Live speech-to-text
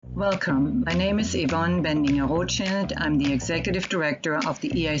Welcome. My name is Yvonne Bendinger-Rothschild. I'm the Executive Director of the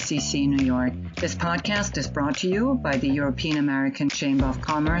EACC New York. This podcast is brought to you by the European American Chamber of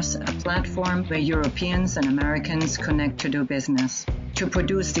Commerce, a platform where Europeans and Americans connect to do business. To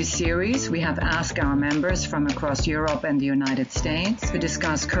produce this series, we have asked our members from across Europe and the United States to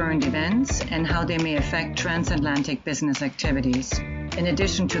discuss current events and how they may affect transatlantic business activities. In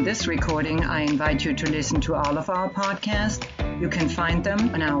addition to this recording, I invite you to listen to all of our podcasts. You can find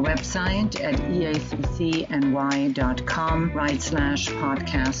them on our website at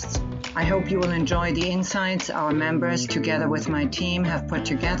eaccny.com/podcasts. I hope you will enjoy the insights our members, together with my team, have put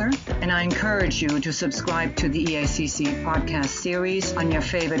together, and I encourage you to subscribe to the EACC podcast series on your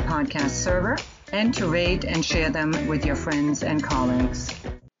favorite podcast server and to rate and share them with your friends and colleagues.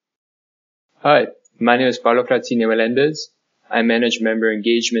 Hi, my name is Paulo Frattini Melendez. I manage member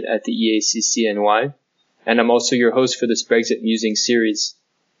engagement at the EACC NY, and I'm also your host for this Brexit Musing series.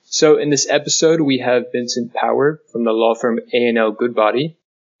 So in this episode, we have Vincent Power from the law firm A&L Goodbody.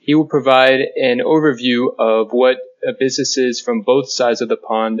 He will provide an overview of what businesses from both sides of the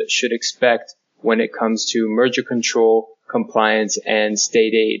pond should expect when it comes to merger control, compliance, and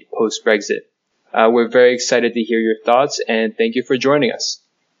state aid post-Brexit. We're very excited to hear your thoughts, and thank you for joining us.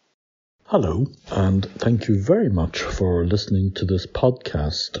 Hello, and thank you very much for listening to this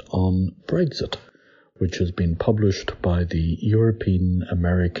podcast on Brexit, which has been published by the European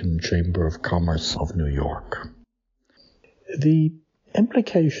American Chamber of Commerce of New York. The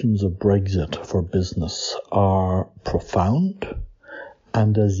implications of Brexit for business are profound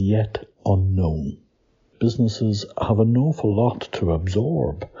and as yet unknown. Businesses have an awful lot to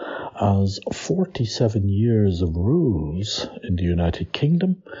absorb, as 47 years of rules in the United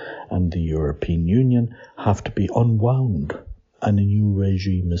Kingdom and the European Union have to be unwound and a new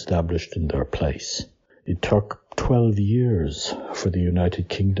regime established in their place. It took 12 years for the United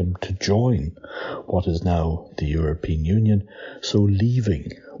Kingdom to join what is now the European Union, so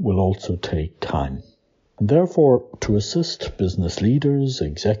leaving will also take time. And therefore, to assist business leaders,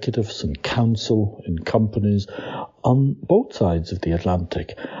 executives and counsel in companies on both sides of the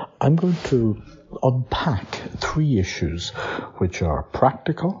Atlantic, I'm going to unpack three issues which are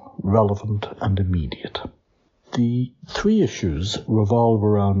practical, relevant and immediate. The three issues revolve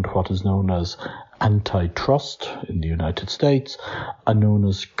around what is known as antitrust in the United States and known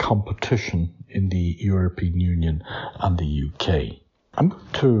as competition in the European Union and the UK. I'm going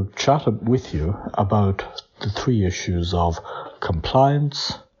to chat with you about the three issues of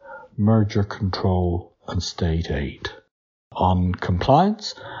compliance, merger control, and state aid. On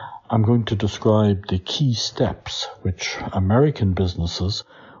compliance, I'm going to describe the key steps which American businesses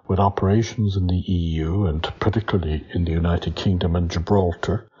with operations in the EU and particularly in the United Kingdom and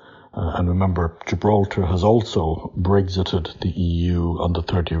Gibraltar, and remember, Gibraltar has also Brexited the EU on the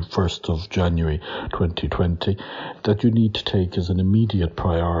 31st of January 2020, that you need to take as an immediate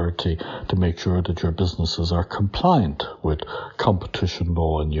priority to make sure that your businesses are compliant with competition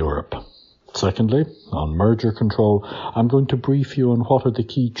law in Europe. Secondly, on merger control, I'm going to brief you on what are the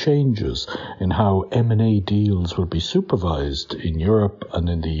key changes in how M&A deals will be supervised in Europe and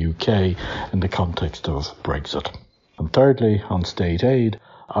in the UK in the context of Brexit. And thirdly, on state aid,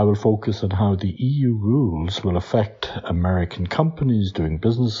 I will focus on how the EU rules will affect American companies doing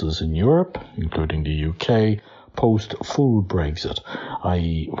businesses in Europe, including the UK, post full Brexit,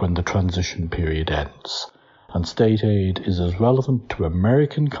 i.e. when the transition period ends. And state aid is as relevant to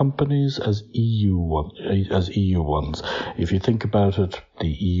American companies as EU ones. If you think about it, the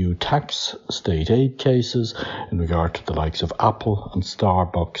EU tax state aid cases in regard to the likes of Apple and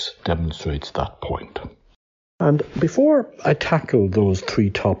Starbucks demonstrates that point. And before I tackle those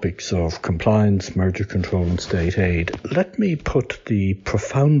three topics of compliance, merger control and state aid, let me put the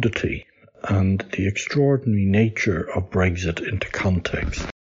profundity and the extraordinary nature of Brexit into context.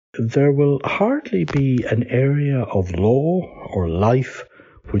 There will hardly be an area of law or life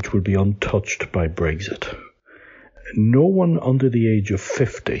which will be untouched by Brexit. No one under the age of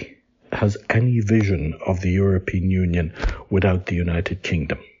 50 has any vision of the European Union without the United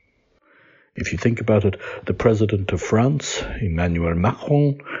Kingdom. If you think about it, the President of France, Emmanuel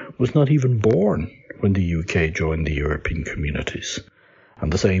Macron, was not even born when the UK joined the European communities.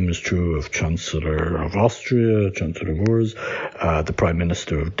 And the same is true of Chancellor of Austria, Chancellor Kurz, the Prime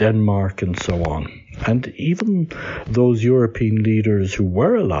Minister of Denmark, and so on. And even those European leaders who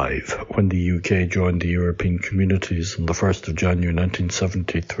were alive when the UK joined the European communities on the 1st of January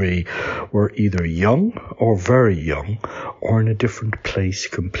 1973 were either young or very young or in a different place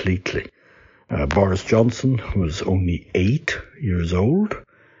completely. Boris Johnson was only 8 years old,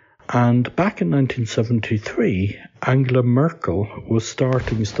 And back in 1973, Angela Merkel was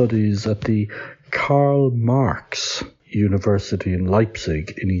starting studies at the Karl Marx University in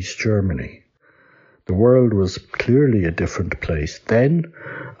Leipzig in East Germany. The world was clearly a different place then,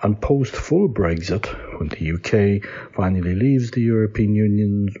 and post-full Brexit, when the UK finally leaves the European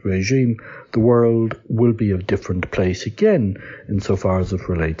Union's regime, the world will be a different place again insofar as it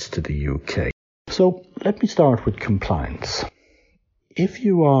relates to the UK. So let me start with compliance. If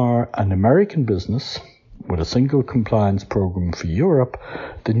you are an American business with a single compliance program for Europe,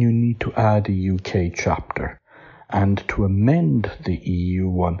 then you need to add a UK chapter and to amend the EU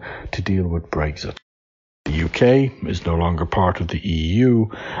one to deal with Brexit. The UK is no longer part of the EU,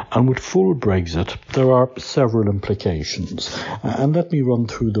 and with full Brexit there are several implications, and let me run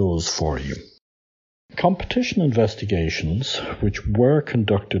through those for you. Competition investigations, which were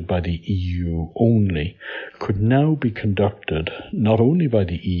conducted by the EU only, could now be conducted not only by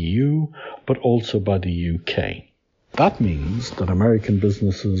the EU, but also by the UK. That means that American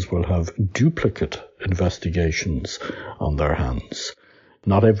businesses will have duplicate investigations on their hands.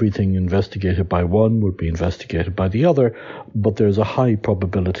 Not everything investigated by one will be investigated by the other, but there's a high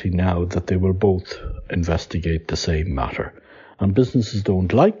probability now that they will both investigate the same matter. And businesses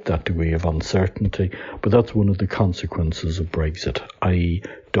don't like that degree of uncertainty, but that's one of the consequences of Brexit, i.e.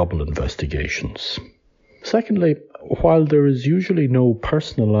 double investigations. Secondly, while there is usually no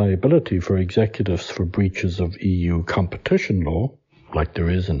personal liability for executives for breaches of EU competition law, like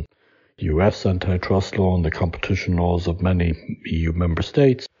there is in US antitrust law and the competition laws of many EU member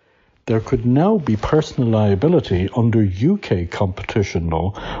states, there could now be personal liability under UK competition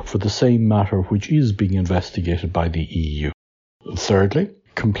law for the same matter which is being investigated by the EU. Thirdly,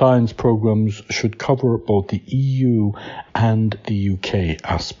 compliance programs should cover both the EU and the UK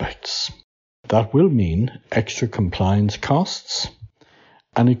aspects. That will mean extra compliance costs,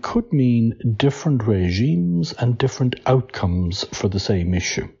 and it could mean different regimes and different outcomes for the same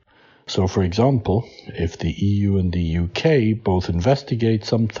issue. So, for example, if the EU and the UK both investigate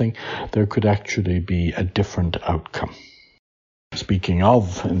something, there could actually be a different outcome. Speaking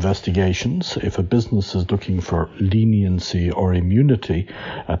of investigations, if a business is looking for leniency or immunity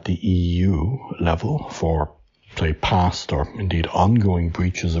at the EU level for, say, past or indeed ongoing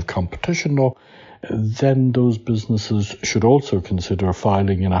breaches of competition law, then those businesses should also consider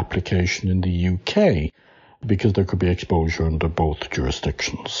filing an application in the UK, because there could be exposure under both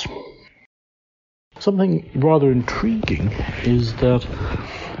jurisdictions. Something rather intriguing is that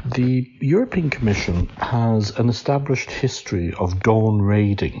the European Commission has an established history of dawn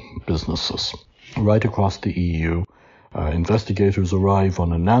raiding businesses right across the EU. Investigators arrive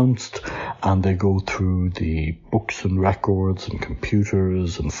unannounced and they go through the books and records and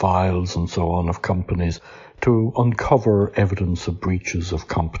computers and files and so on of companies to uncover evidence of breaches of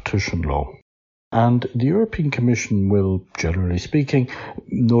competition law. And the European Commission will, generally speaking,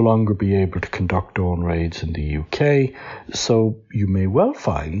 no longer be able to conduct dawn raids in the UK, so you may well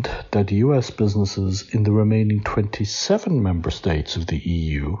find that US businesses in the remaining 27 member states of the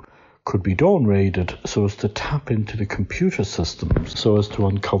EU could be dawn raided so as to tap into the computer systems so as to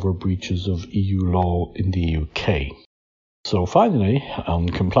uncover breaches of EU law in the UK. So finally, on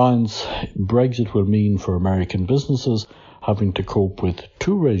compliance, Brexit will mean for American businesses having to cope with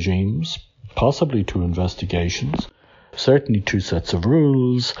two regimes, possibly two investigations, certainly two sets of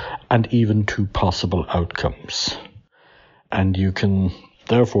rules, and even two possible outcomes. And you can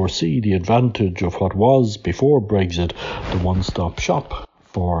therefore see the advantage of what was, before Brexit, the one-stop shop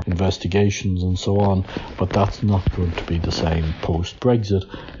for investigations and so on, but that's not going to be the same post-Brexit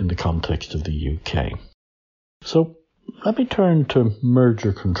in the context of the UK. So let me turn to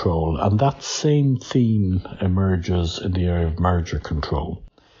merger control, and that same theme emerges in the area of merger control.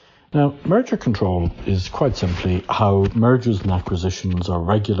 Now, merger control is quite simply how mergers and acquisitions are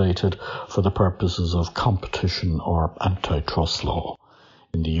regulated for the purposes of competition or antitrust law.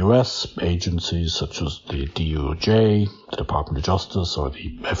 In the US, agencies such as the DOJ, the Department of Justice, or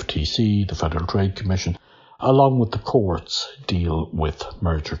the FTC, the Federal Trade Commission, along with the courts, deal with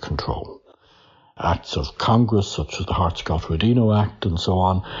merger control. Acts of Congress, such as the Hart-Scott-Rodino Act and so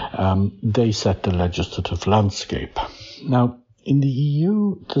on, they set the legislative landscape. Now, in the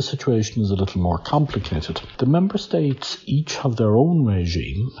EU, the situation is a little more complicated. The member states each have their own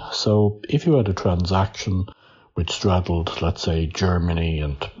regime, so if you had a transaction which straddled, let's say, Germany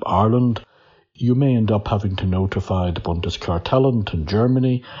and Ireland, you may end up having to notify the Bundeskartellamt in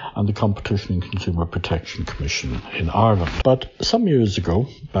Germany and the Competition and Consumer Protection Commission in Ireland. But some years ago,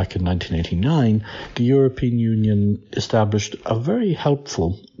 back in 1989, the European Union established a very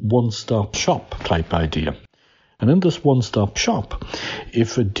helpful one-stop shop type idea. And in this one-stop shop,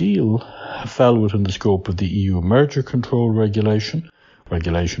 if a deal fell within the scope of the EU Merger Control Regulation,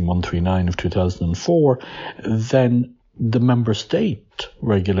 Regulation 139 of 2004, then the member state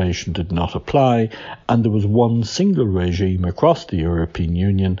regulation did not apply, and there was one single regime across the European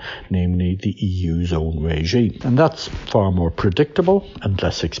Union, namely the EU's own regime. And that's far more predictable and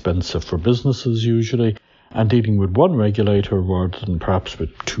less expensive for businesses usually, and dealing with one regulator rather than perhaps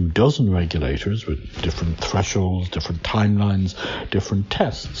with 24 regulators with different thresholds, different timelines, different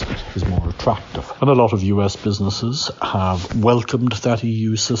tests is more attractive. And a lot of US businesses have welcomed that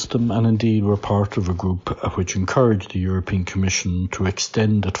EU system and indeed were part of a group which encouraged the European Commission to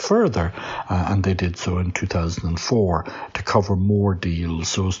extend it further, and they did so in 2004 to cover more deals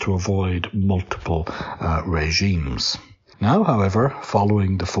so as to avoid multiple regimes. Now, however,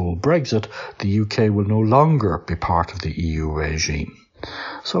 following the full Brexit, the UK will no longer be part of the EU regime.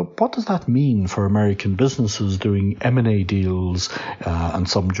 So what does that mean for American businesses doing M&A deals and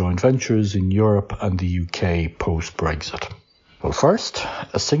some joint ventures in Europe and the UK post-Brexit? Well, first,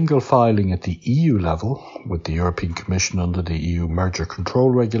 a single filing at the EU level with the European Commission under the EU Merger Control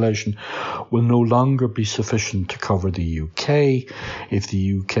Regulation will no longer be sufficient to cover the UK if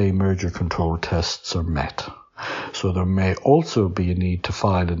the UK merger control tests are met. So there may also be a need to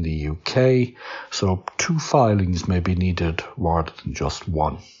file in the UK, so 2 filings may be needed rather than just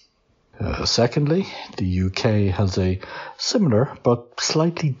 1. Secondly, the UK has a similar but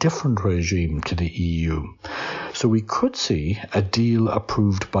slightly different regime to the EU. So we could see a deal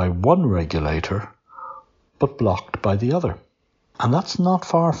approved by one regulator but blocked by the other. And that's not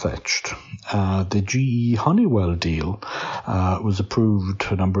far-fetched. The GE Honeywell deal was approved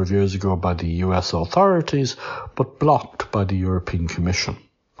a number of years ago by the US authorities, but blocked by the European Commission.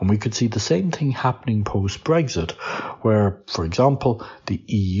 And we could see the same thing happening post-Brexit, where, for example, the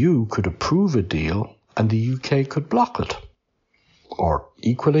EU could approve a deal and the UK could block it. Or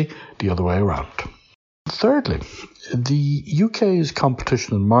equally, the other way around. Thirdly, the UK's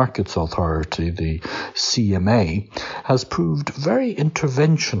Competition and Markets Authority, the CMA, has proved very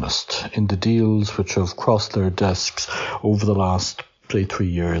interventionist in the deals which have crossed their desks over the last, say, 3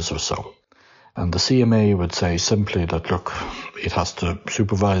 years or so. And the CMA would say simply that, look, it has to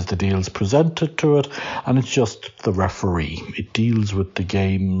supervise the deals presented to it, and it's just the referee. It deals with the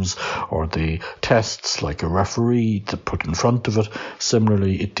games or the tests like a referee to put in front of it.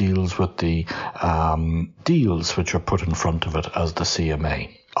 Similarly, it deals with the deals which are put in front of it as the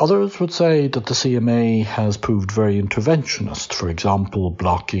CMA. Others would say that the CMA has proved very interventionist, for example,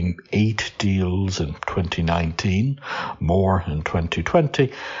 blocking 8 deals in 2019, more in 2020,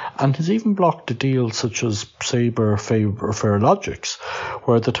 and has even blocked a deal such as Sabre Farelogix,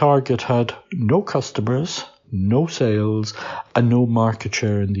 where the target had no customers, no sales, and no market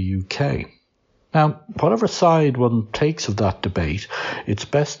share in the UK. Now, whatever side one takes of that debate, it's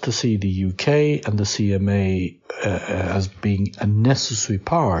best to see the UK and the CMA as being a necessary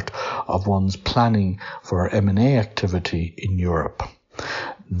part of one's planning for M&A activity in Europe.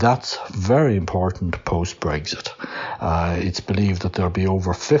 That's very important post-Brexit. It's believed that there'll be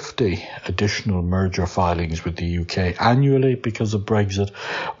over 50 additional merger filings with the UK annually because of Brexit,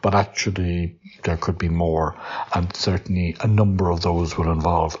 but actually there could be more, and certainly a number of those will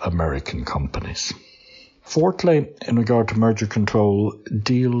involve American companies. Fourthly, in regard to merger control,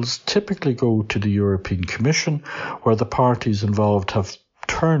 deals typically go to the European Commission, where the parties involved have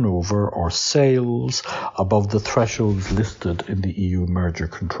turnover or sales above the thresholds listed in the EU Merger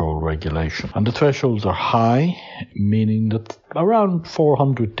Control Regulation. And the thresholds are high, meaning that around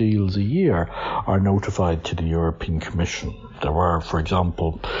 400 deals a year are notified to the European Commission. There were, for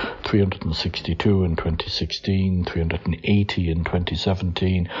example, 362 in 2016, 380 in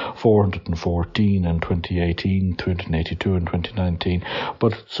 2017, 414 in 2018, 382 in 2019,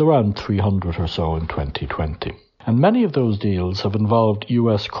 but it's around 300 or so in 2020. And many of those deals have involved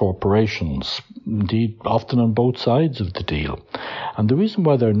US corporations, indeed often on both sides of the deal. And the reason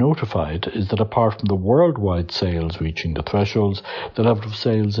why they're notified is that apart from the worldwide sales reaching the thresholds, the level of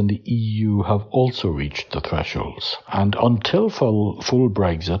sales in the EU have also reached the thresholds. And until full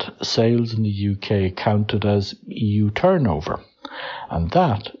Brexit, sales in the UK counted as EU turnover. And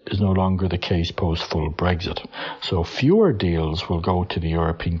that is no longer the case post-full Brexit. So fewer deals will go to the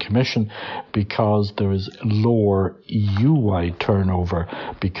European Commission because there is lower EU-wide turnover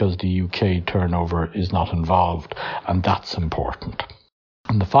because the UK turnover is not involved, and that's important.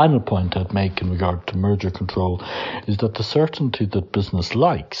 And the final point I'd make in regard to merger control is that the certainty that business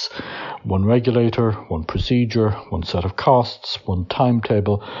likes, one regulator, one procedure, one set of costs, one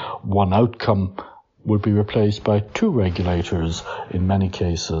timetable, one outcome, would be replaced by 2 regulators, in many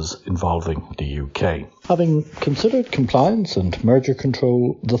cases involving the UK. Having considered compliance and merger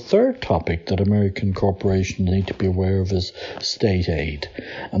control, the third topic that American corporations need to be aware of is state aid.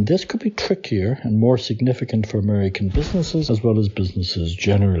 And this could be trickier and more significant for American businesses as well as businesses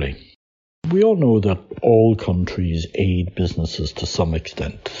generally. We all know that all countries aid businesses to some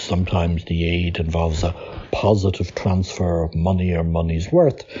extent. Sometimes the aid involves a positive transfer of money or money's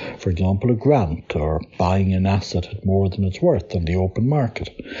worth, for example a grant or buying an asset at more than it's worth on the open market.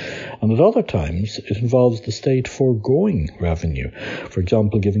 And at other times it involves the state foregoing revenue, for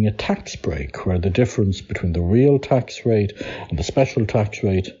example giving a tax break where the difference between the real tax rate and the special tax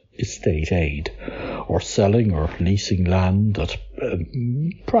rate is state aid, or selling or leasing land at a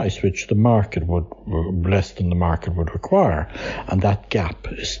price which the market would less than the market would require, and that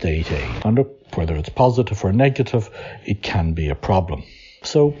gap is state aid. And whether it's positive or negative, it can be a problem.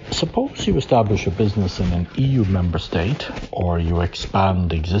 So suppose you establish a business in an EU member state, or you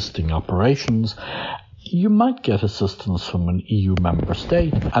expand existing operations. You might get assistance from an EU member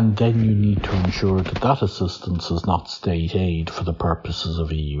state, and then you need to ensure that that assistance is not state aid for the purposes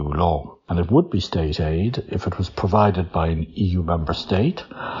of EU law. And it would be state aid if it was provided by an EU member state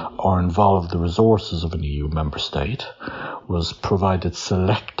or involved the resources of an EU member state, was provided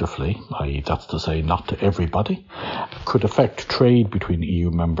selectively, i.e. that's to say not to everybody, could affect trade between EU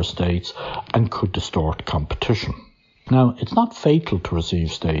member states and could distort competition. Now, it's not fatal to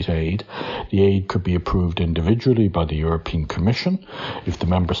receive state aid. The aid could be approved individually by the European Commission if the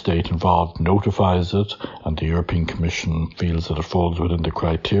member state involved notifies it and the European Commission feels that it falls within the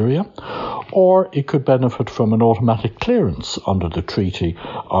criteria, or it could benefit from an automatic clearance under the treaty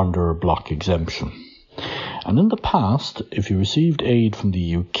under a block exemption. And in the past, if you received aid from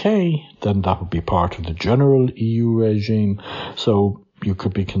the UK, then that would be part of the general EU regime, so you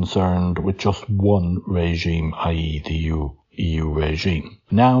could be concerned with just one regime, i.e. the EU regime.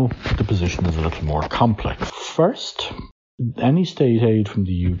 Now, the position is a little more complex. First, any state aid from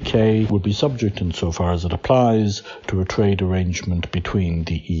the UK would be subject, insofar as it applies, to a trade arrangement between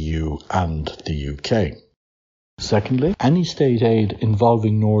the EU and the UK. Secondly, any state aid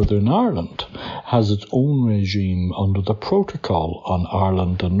involving Northern Ireland has its own regime under the Protocol on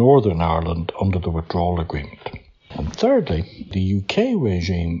Ireland and Northern Ireland under the Withdrawal Agreement. And thirdly, the UK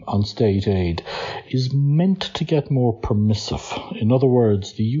regime on state aid is meant to get more permissive. In other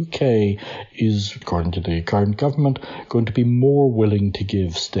words, the UK is, according to the current government, going to be more willing to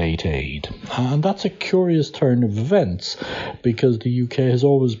give state aid. And that's a curious turn of events, because the UK has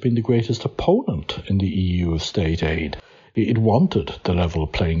always been the greatest opponent in the EU of state aid. It wanted the level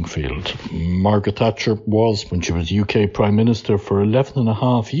playing field. Margaret Thatcher was, when she was UK Prime Minister for 11 and a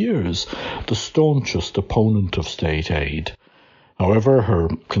half years, the staunchest opponent of state aid. However, her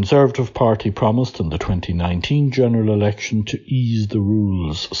Conservative Party promised in the 2019 general election to ease the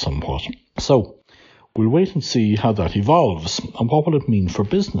rules somewhat. So, we'll wait and see how that evolves, and what will it mean for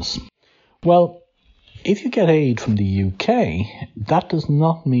business? Well, if you get aid from the UK, that does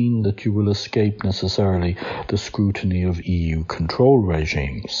not mean that you will escape necessarily the scrutiny of EU control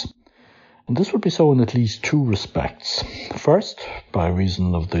regimes. And this would be so in at least 2 respects. First, by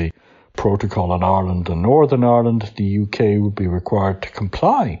reason of the Protocol on Ireland and Northern Ireland, the UK would be required to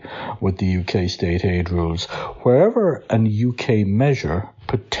comply with the UK state aid rules wherever an UK measure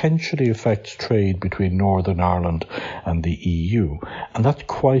potentially affects trade between Northern Ireland and the EU. And that's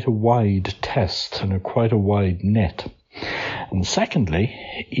quite a wide test and quite a wide net. And secondly,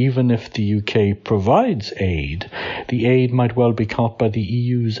 even if the UK provides aid, the aid might well be caught by the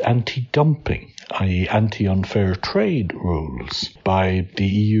EU's anti-dumping, i.e. anti-unfair trade rules, by the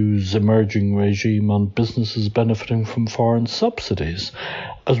EU's emerging regime on businesses benefiting from foreign subsidies,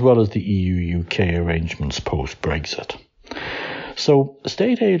 as well as the EU-UK arrangements post-Brexit. So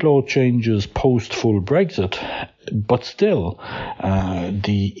state aid law changes post-full Brexit, but still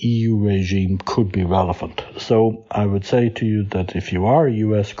the EU regime could be relevant. So I would say to you that if you are a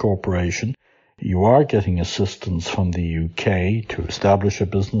US corporation, you are getting assistance from the UK to establish a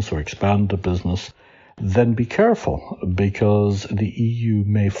business or expand a business, then be careful, because the EU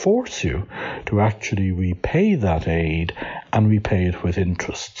may force you to actually repay that aid and repay it with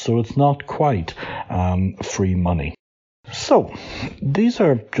interest. So it's not quite free money. So, these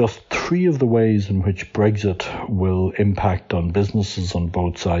are just 3 of the ways in which Brexit will impact on businesses on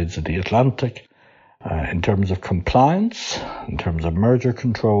both sides of the Atlantic, in terms of compliance, in terms of merger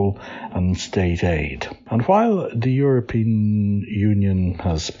control, and state aid. And while the European Union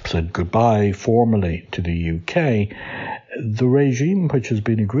has said goodbye formally to the UK, the regime which has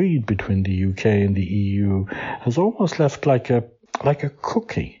been agreed between the UK and the EU has almost left like a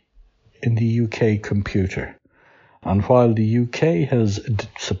cookie in the UK computer. And while the UK has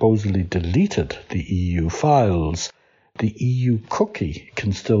supposedly deleted the EU files, the EU cookie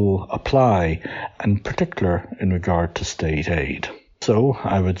can still apply, in particular in regard to state aid. So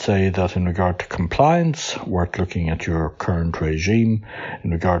I would say that in regard to compliance, worth looking at your current regime.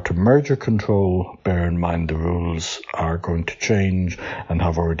 In regard to merger control, bear in mind the rules are going to change and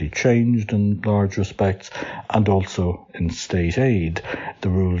have already changed in large respects. And also in state aid, the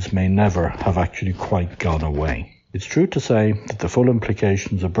rules may never have actually quite gone away. It's true to say that the full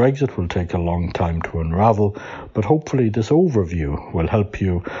implications of Brexit will take a long time to unravel, but hopefully this overview will help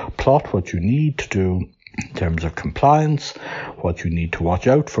you plot what you need to do in terms of compliance, what you need to watch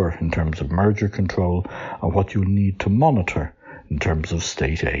out for in terms of merger control, and what you need to monitor in terms of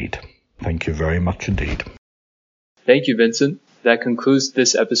state aid. Thank you very much indeed. Thank you, Vincent. That concludes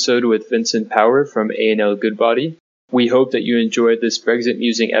this episode with Vincent Power from A&L Goodbody. We hope that you enjoyed this Brexit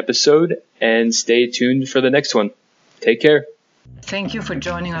Musing episode and stay tuned for the next one. Take care. Thank you for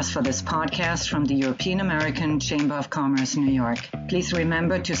joining us for this podcast from the European American Chamber of Commerce, New York. Please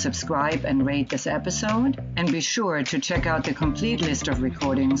remember to subscribe and rate this episode, and be sure to check out the complete list of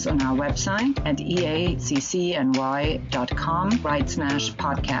recordings on our website at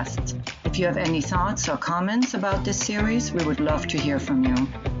eaccny.com/podcasts. If you have any thoughts or comments about this series, we would love to hear from you.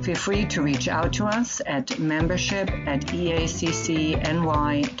 Feel free to reach out to us at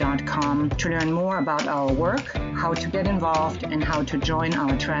membership@eaccny.com to learn more about our work, how to get involved, and how to join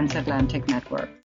our transatlantic network.